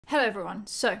Hello everyone.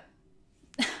 So,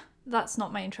 that's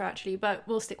not my intro actually, but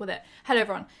we'll stick with it. Hello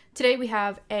everyone. Today we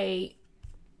have a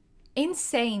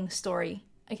insane story.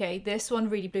 Okay, this one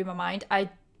really blew my mind. I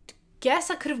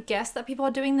guess I could have guessed that people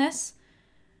are doing this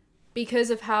because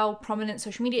of how prominent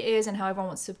social media is and how everyone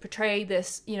wants to portray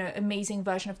this, amazing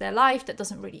version of their life that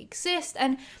doesn't really exist.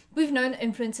 And we've known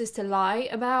influencers to lie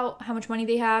about how much money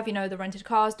they have, the rented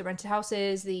cars, the rented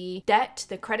houses, the debt,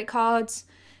 the credit cards,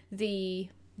 the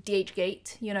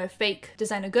DHgate, fake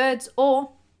designer goods,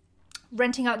 or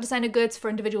renting out designer goods for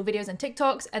individual videos and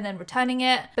TikToks and then returning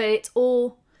it. But it's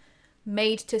all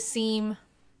made to seem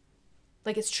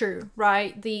like it's true,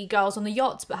 right? The girls on the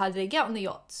yachts, but how did they get on the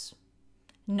yachts?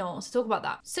 No one wants to talk about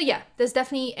that. So yeah, there's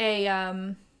definitely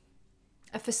a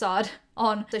facade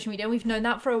on social media. We've known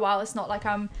that for a while. It's not like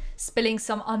I'm spilling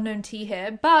some unknown tea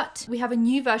here, but we have a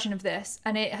new version of this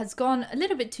and it has gone a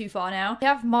little bit too far now. We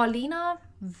have Marlena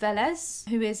Velez,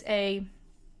 who is a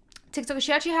TikToker.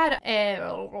 She actually had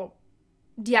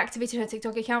deactivated her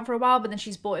TikTok account for a while, but then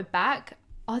she's brought it back.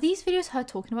 Are these videos her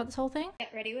talking about this whole thing?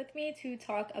 Get ready with me to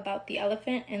talk about the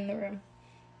elephant in the room.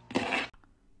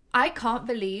 I can't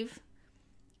believe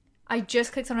I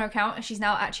just clicked on her account and she's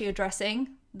now actually addressing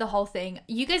the whole thing.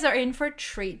 You guys are in for a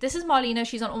treat. This is Marlena.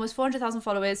 She's on almost 400,000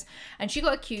 followers and she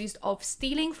got accused of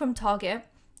stealing from Target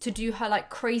to do her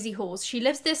crazy hauls. She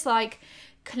lives this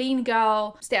clean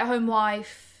girl, stay-at-home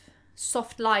wife,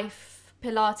 soft life,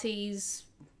 Pilates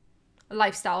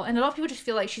lifestyle. And a lot of people just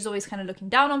feel like she's always kind of looking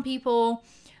down on people.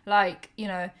 Oh,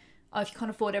 if you can't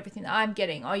afford everything that I'm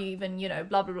getting, are you even,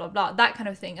 blah, blah, blah, blah, that kind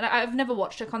of thing. And I've never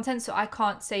watched her content, so I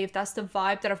can't say if that's the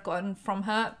vibe that I've gotten from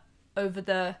her over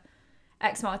the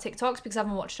X amount of TikToks because I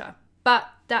haven't watched her. But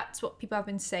that's what people have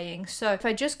been saying. So if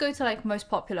I just go to most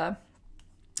popular,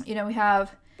 we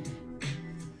have...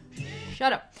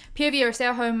 Shut up. POV, you're a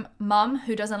stay-at-home mum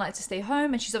who doesn't like to stay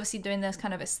home, and she's obviously doing this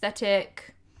kind of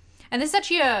aesthetic. And this is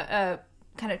actually a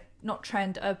kind of not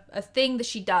trend, a thing that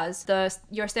she does.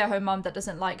 You're a stay-at-home mum that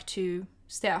doesn't like to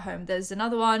stay at home. There's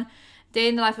another one, day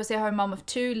in the life of a stay-at-home mum of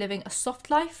 2 living a soft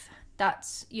life.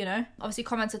 That's, obviously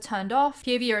comments are turned off.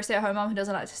 POV, you're a stay-at-home mum who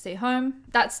doesn't like to stay home.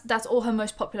 That's all her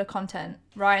most popular content,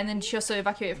 right? And then she also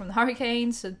evacuated from the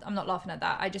hurricane, so I'm not laughing at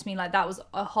that. I just mean that was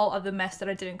a whole other mess that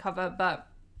I didn't cover, but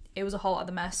it was a whole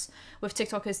other mess with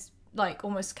TikTokers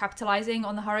almost capitalizing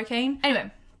on the hurricane. Anyway,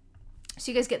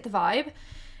 so you guys get the vibe.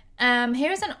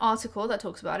 Here is an article that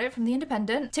talks about it from The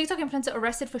Independent. TikTok influencer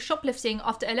arrested for shoplifting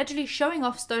after allegedly showing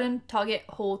off stolen Target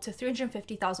haul to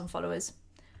 350,000 followers.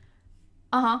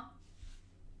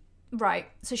 Right.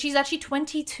 So she's actually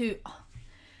 22.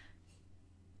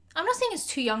 I'm not saying it's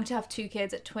too young to have 2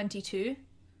 kids at 22.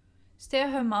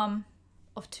 Stay-at-home mum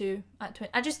of 2 at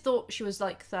 20. I just thought she was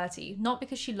 30. Not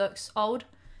because she looks old,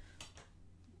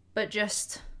 but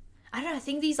just, I don't know, I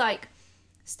think these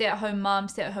stay-at-home mom,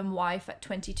 stay-at-home wife at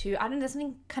 22. I don't know, there's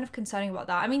something kind of concerning about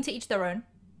that. I mean, to each their own.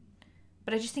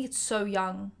 But I just think it's so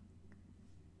young.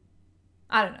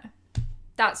 I don't know.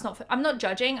 That's not... I'm not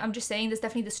judging. I'm just saying there's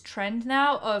definitely this trend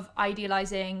now of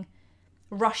idealizing,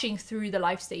 rushing through the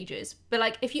life stages.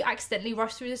 But if you accidentally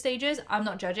rush through the stages, I'm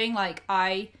not judging.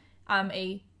 I am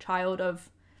a child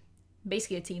of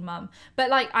basically a teen mom.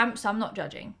 But I'm not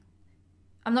judging.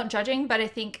 I'm not judging, but I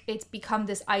think it's become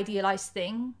this idealized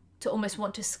thing to almost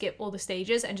want to skip all the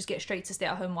stages and just get straight to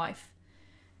stay-at-home wife,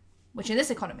 which in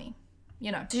this economy,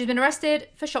 So she's been arrested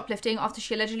for shoplifting after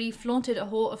she allegedly flaunted a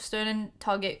haul of stolen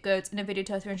Target goods in a video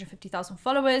to her 350,000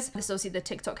 followers. This is obviously the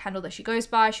TikTok handle that she goes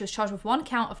by. She was charged with 1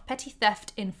 count of petty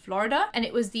theft in Florida, and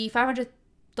it was the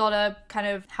 $500 kind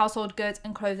of household goods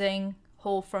and clothing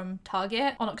haul from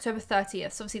Target on October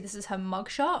 30th. So obviously this is her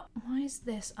mugshot. Why is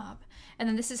this up? And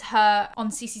then this is her on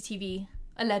CCTV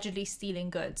allegedly stealing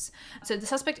goods. So the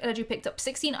suspect allegedly picked up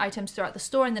 16 items throughout the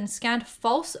store and then scanned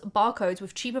false barcodes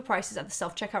with cheaper prices at the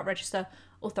self-checkout register,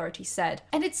 authorities said.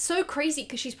 And it's so crazy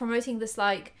because she's promoting this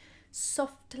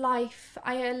soft life.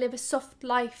 I live a soft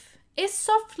life. Is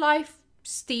soft life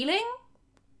stealing?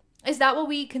 Is that what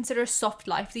we consider a soft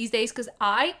life these days? Because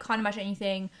I can't imagine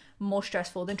anything more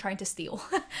stressful than trying to steal.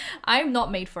 I'm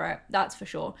not made for it, that's for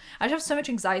sure. I just have so much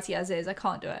anxiety as is, I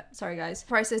can't do it. Sorry guys.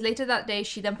 Price says later that day,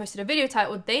 she then posted a video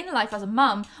titled Day in the Life as a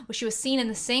Mum, where she was seen in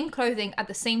the same clothing at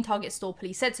the same Target store,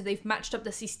 police said. So they've matched up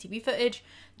the CCTV footage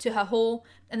to her haul,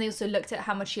 and they also looked at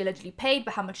how much she allegedly paid,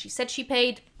 but how much she said she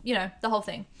paid, the whole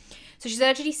thing. So she's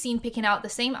allegedly seen picking out the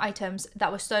same items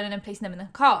that were stolen and placing them in the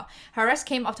car. Her arrest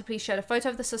came after police shared a photo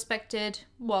of the suspected,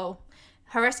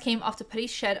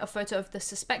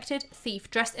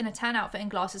 thief dressed in a tan outfit and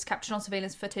glasses captured on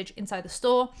surveillance footage inside the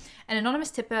store. An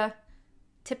anonymous tipster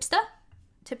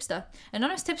tipster. An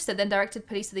anonymous tipster then directed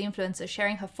police to the influencer,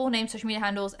 sharing her full name, social media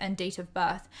handles, and date of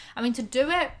birth. I mean, to do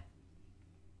it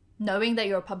knowing that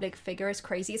you're a public figure is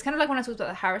crazy. It's kind of like when I talked about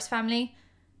the Harris family.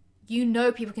 You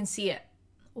know people can see it.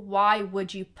 Why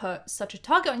would you put such a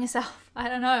target on yourself? I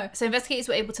don't know. So investigators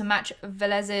were able to match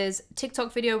Velez's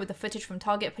TikTok video with the footage from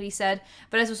Target, police said.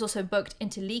 Velez was also booked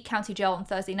into Lee County Jail on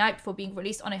Thursday night before being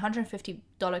released on a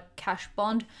 $150 cash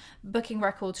bond. Booking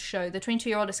records show the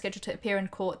 22-year-old is scheduled to appear in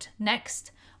court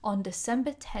next on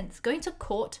December 10th, going to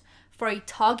court for a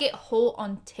Target haul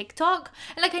on TikTok.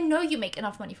 And like, I know you make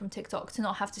enough money from TikTok to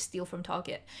not have to steal from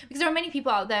Target, because there are many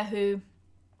people out there who,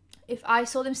 if I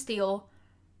saw them steal,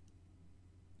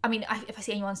 I mean, if I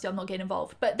see anyone steal, I'm not getting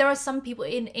involved. But there are some people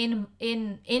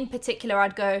in particular,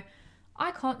 I'd go, I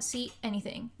can't see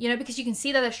anything, you know, because you can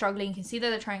see that they're struggling, you can see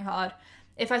that they're trying hard.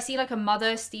 If I see like a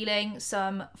mother stealing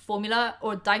some formula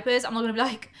or diapers, I'm not gonna be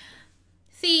like,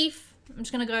 thief. I'm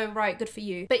just gonna go, right, good for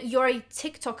you. But you're a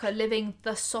TikToker living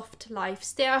the soft life,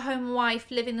 stay-at-home wife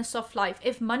living the soft life.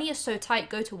 If money is so tight,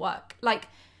 go to work. Like,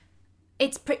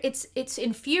 it's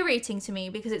infuriating to me,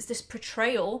 because it's this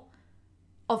portrayal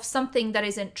of something that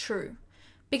isn't true.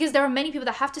 Because there are many people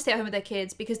that have to stay at home with their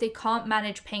kids because they can't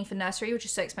manage paying for nursery, which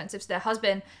is so expensive. So their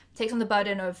husband takes on the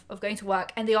burden of going to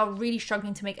work, and they are really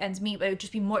struggling to make ends meet, but it would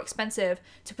just be more expensive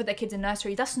to put their kids in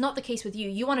nursery. That's not the case with you.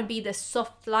 You want to be this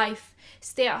soft life,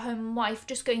 stay-at-home wife,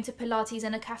 just going to Pilates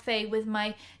and a cafe with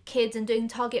my kids and doing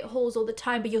Target hauls all the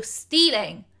time, but you're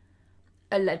stealing.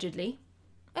 Allegedly.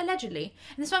 And this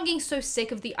is why I'm getting so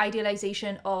sick of the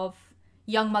idealization of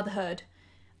young motherhood.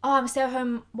 Oh, I'm a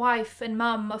stay-at-home wife and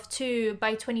mum of 2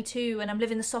 by 22 and I'm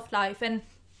living the soft life. And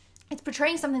it's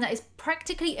portraying something that is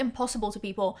practically impossible to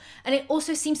people. And it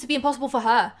also seems to be impossible for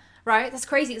her, right? That's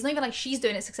crazy. It's not even like she's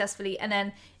doing it successfully and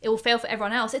then it will fail for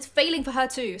everyone else. It's failing for her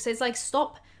too. So it's like,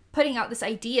 stop putting out this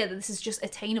idea that this is just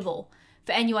attainable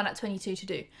for anyone at 22 to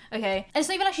do, okay? And it's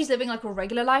not even like she's living like a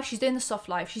regular life. She's doing the soft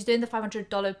life. She's doing the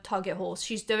 $500 Target horse.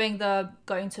 She's doing the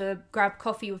going to grab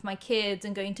coffee with my kids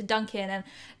and going to Dunkin' and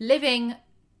living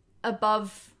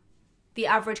above the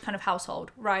average kind of household,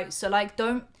 right? So like,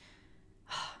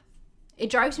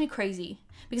 it drives me crazy,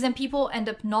 because then people end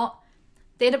up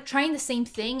trying the same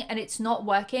thing and it's not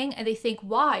working, and they think,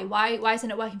 why isn't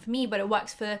it working for me, but it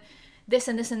works for this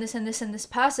and this and this and this and this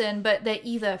person. But they're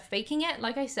either faking it,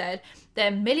 like I said, they're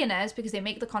millionaires because they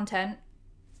make the content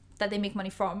that they make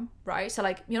money from, right? So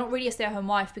like, you're not really a stay-at-home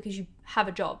wife because you have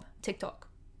a job, TikTok,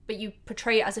 but you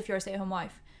portray it as if you're a stay-at-home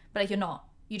wife, but like, you're not.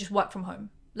 You just work from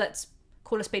home. Let's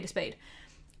call a spade a spade.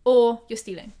 Or you're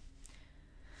stealing.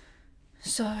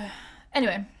 So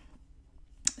anyway,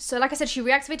 so like I said, she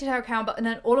reactivated her account, but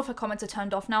then all of her comments are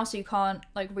turned off now, so you can't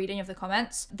like read any of the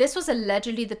comments. This was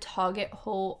allegedly the Target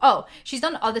haul. Oh, she's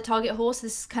done other Target hauls. So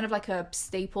this is kind of like a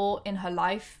staple in her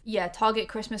life. Yeah, Target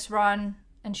Christmas run,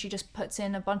 and she just puts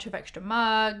in a bunch of extra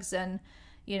mugs and,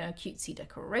 you know, cutesy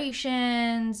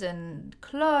decorations and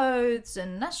clothes,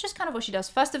 and that's just kind of what she does.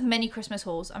 First of many Christmas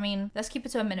hauls. I mean, let's keep it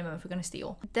to a minimum if we're going to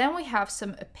steal. Then we have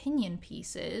some opinion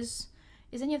pieces.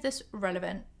 Is any of this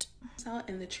relevant?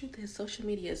 And the truth is, social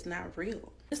media is not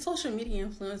real. The social media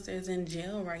influencer is in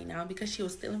jail right now because she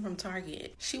was stealing from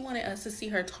Target. She wanted us to see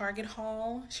her Target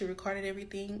haul. She recorded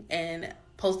everything and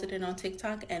posted it on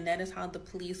TikTok, and that is how the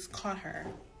police caught her,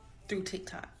 through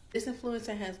TikTok. This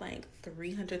influencer has like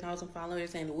 300,000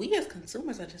 followers, and we as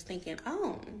consumers are just thinking,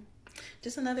 oh,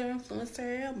 just another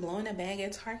influencer blowing a bag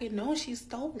at Target. No, she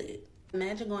stole it.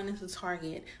 Imagine going into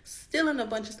Target, stealing a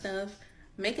bunch of stuff,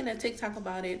 making a TikTok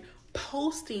about it,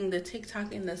 posting the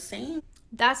TikTok in the same.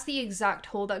 That's the exact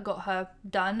haul that got her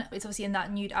done. It's obviously in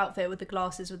that nude outfit with the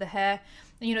glasses, with the hair,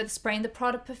 and you know, the spray and the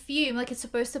Prada perfume. Like, it's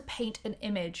supposed to paint an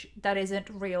image that isn't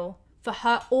real for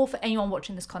her or for anyone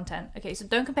watching this content. Okay, so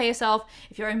don't compare yourself.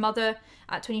 If you're a mother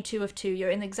at 22 of 2, you're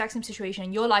in the exact same situation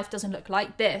and your life doesn't look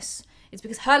like this, it's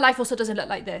because her life also doesn't look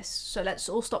like this. So let's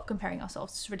all stop comparing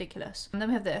ourselves. It's ridiculous. And then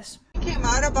we have this. Came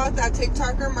out about that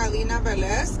TikToker Marlena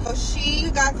Velez. So she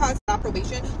got caught on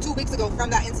probation 2 weeks ago from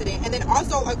that incident. And then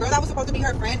also a girl that was supposed to be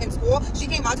her friend in school, she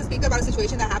came out to speak about a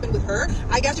situation that happened with her.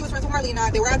 I guess she was friends with Marlena.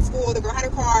 They were at school. The girl had a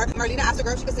car. Marlena asked the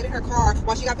girl if she could sit in her car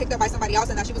while she got picked up by somebody else,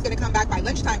 and that she was going to come back by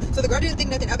lunchtime. So the girl didn't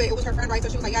think nothing of it. It was her friend, right? So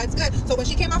she was like, yeah, it's good. So when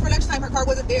she came out for lunchtime, her car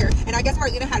wasn't there. And I guess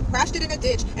Marlena had crashed it in a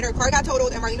ditch and her car got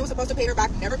totaled, and Marlena was supposed to pay her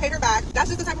back, never paid her back. That's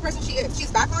just the type of person she is. She's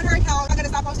back on her account. Not going to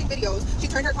stop posting videos. She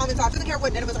turned her comments off. Doesn't care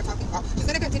what none of us are talking about. She's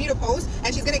going to continue to post,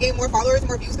 and she's going to gain more followers,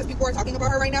 more views, because people are talking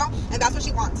about her right now, and that's what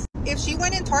she wants. If she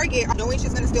went in Target knowing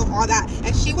she's going to steal all that,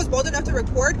 and she was bold enough to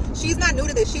report, she's not new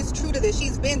to this. She's true to this.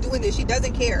 She's been doing this. She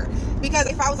doesn't care. Because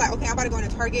if I was like, okay, I'm about to go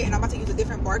into Target and I'm about to use a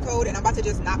different barcode and I'm about to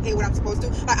just not pay what I'm supposed to,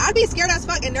 like, I'd be scared as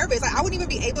fuck and nervous. Like, I wouldn't even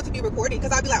be able to be recording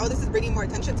because I'd be like, oh, this is bringing more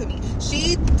attention to me.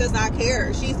 She does not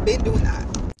care. She's been doing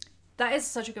that. That is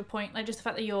such a good point. Like, just the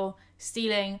fact that you're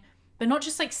stealing, but not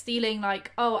just like stealing,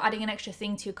 like, oh, adding an extra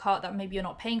thing to your cart that maybe you're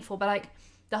not paying for, but like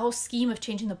the whole scheme of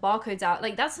changing the barcodes out.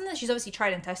 Like, that's something that she's obviously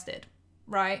tried and tested,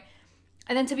 right?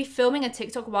 And then to be filming a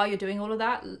TikTok while you're doing all of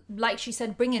that, like she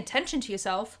said, bringing attention to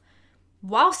yourself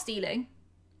while stealing.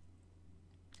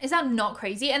 Is that not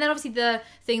crazy? And then obviously the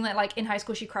thing that, like, in high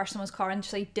school she crashed someone's car and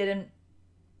just like didn't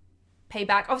pay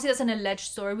back. Obviously that's an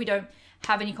alleged story. We don't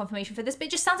have any confirmation for this, but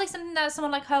it just sounds like something that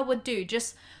someone like her would do.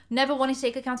 Just never wanting to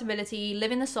take accountability,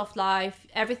 living the soft life.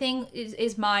 Everything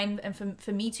is mine and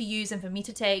for me to use and for me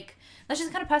to take. That's just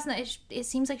the kind of person that it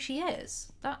seems like she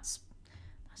is. That's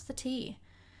the tea.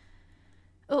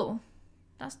 Oh,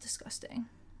 that's disgusting.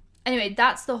 Anyway,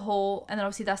 that's the whole, and then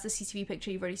obviously that's the CCTV picture.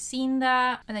 You've already seen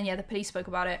that. And then, yeah, the police spoke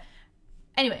about it.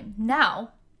 Anyway,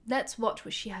 now let's watch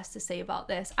what she has to say about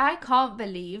this. I can't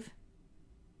believe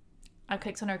I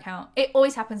clicked on her account. It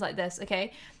always happens like this,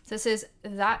 okay? So this is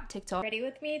that TikTok. Ready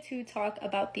with me to talk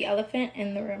about the elephant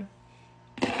in the room.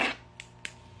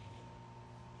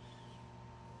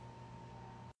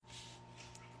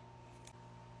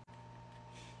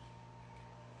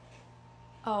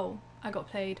 Oh, I got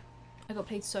played. I got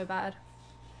played so bad.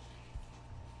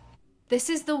 This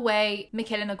is the way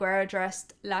Michaela Noguera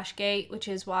addressed Lashgate, which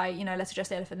is why, you know, let's address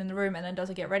the elephant in the room and then does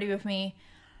a get ready with me.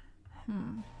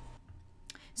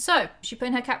 So, she put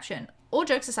in her caption, all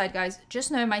jokes aside, guys,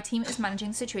 just know my team is managing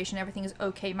the situation. Everything is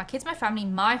okay. My kids, my family,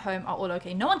 my home are all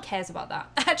okay. No one cares about that.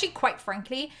 Actually, quite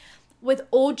frankly, with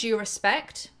all due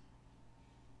respect,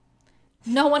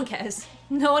 no one cares.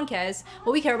 No one cares.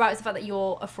 What we care about is the fact that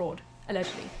you're a fraud,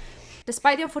 allegedly.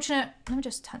 Despite the unfortunate... Let me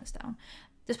just turn this down.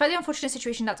 Despite the unfortunate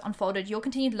situation that's unfolded, your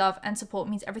continued love and support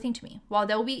means everything to me. While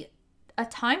there will be a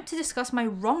time to discuss my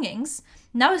wrongings,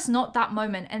 now is not that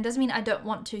moment, and doesn't mean I don't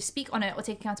want to speak on it or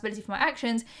take accountability for my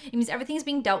actions. It means everything is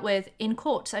being dealt with in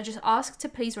court. So I just ask to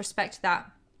please respect that.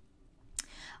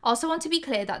 I also want to be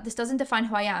clear that this doesn't define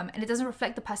who I am, and it doesn't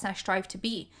reflect the person I strive to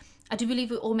be. I do believe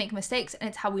we all make mistakes, and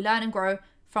it's how we learn and grow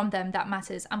from them that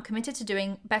matters. I'm committed to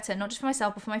doing better, not just for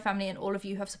myself, but for my family and all of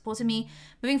you who have supported me.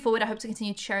 Moving forward, I hope to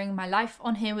continue sharing my life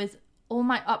on here with all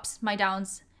my ups, my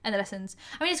downs, and the lessons.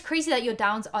 I mean, it's crazy that your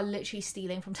downs are literally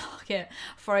stealing from Target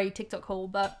for a TikTok haul,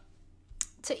 but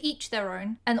to each their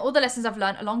own. And all the lessons I've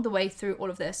learned along the way through all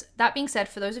of this. That being said,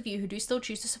 for those of you who do still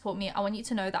choose to support me, I want you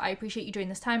to know that I appreciate you during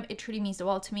this time. It truly means the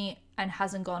world to me and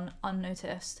hasn't gone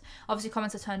unnoticed. Obviously,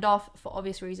 comments are turned off for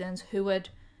obvious reasons. Who would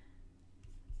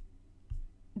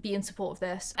be in support of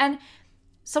this? And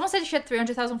someone said she had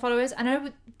 300,000 followers. I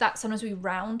know that sometimes we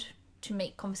round to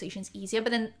make conversations easier,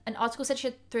 but then an article said she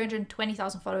had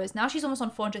 320,000 followers. Now she's almost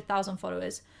on 400,000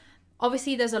 followers.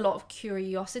 Obviously there's a lot of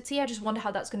curiosity. I just wonder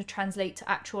how that's going to translate to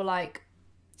actual, like,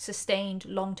 sustained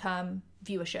long-term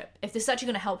viewership, if this is actually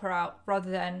going to help her out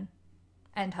rather than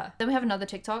end her. Then we have another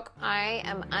TikTok. I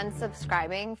am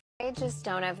unsubscribing. I just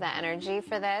don't have the energy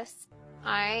for this.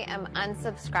 I am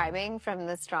unsubscribing from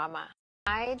this drama.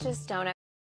 I just don't have...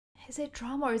 Is it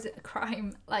drama or is it a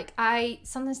crime? Like, I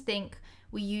sometimes think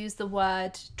we use the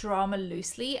word drama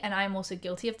loosely, and I'm also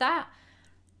guilty of that.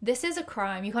 This is a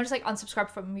crime. You can't just, like, unsubscribe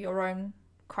from your own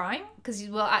crime, because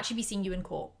we'll actually be seeing you in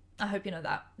court. I hope you know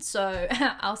that. So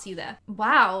I'll see you there.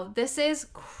 Wow, this is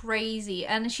crazy.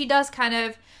 And she does kind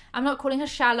of, I'm not calling her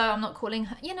shallow. I'm not calling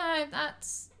her, you know,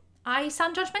 I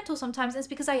sound judgmental sometimes. It's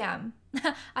because I am.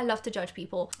 I love to judge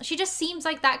people. She just seems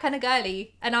like that kind of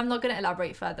girly, and I'm not going to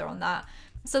elaborate further on that.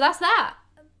 So that's that.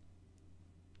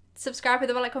 Subscribe with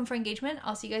the bell icon for engagement.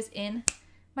 I'll see you guys in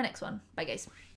my next one. Bye, guys.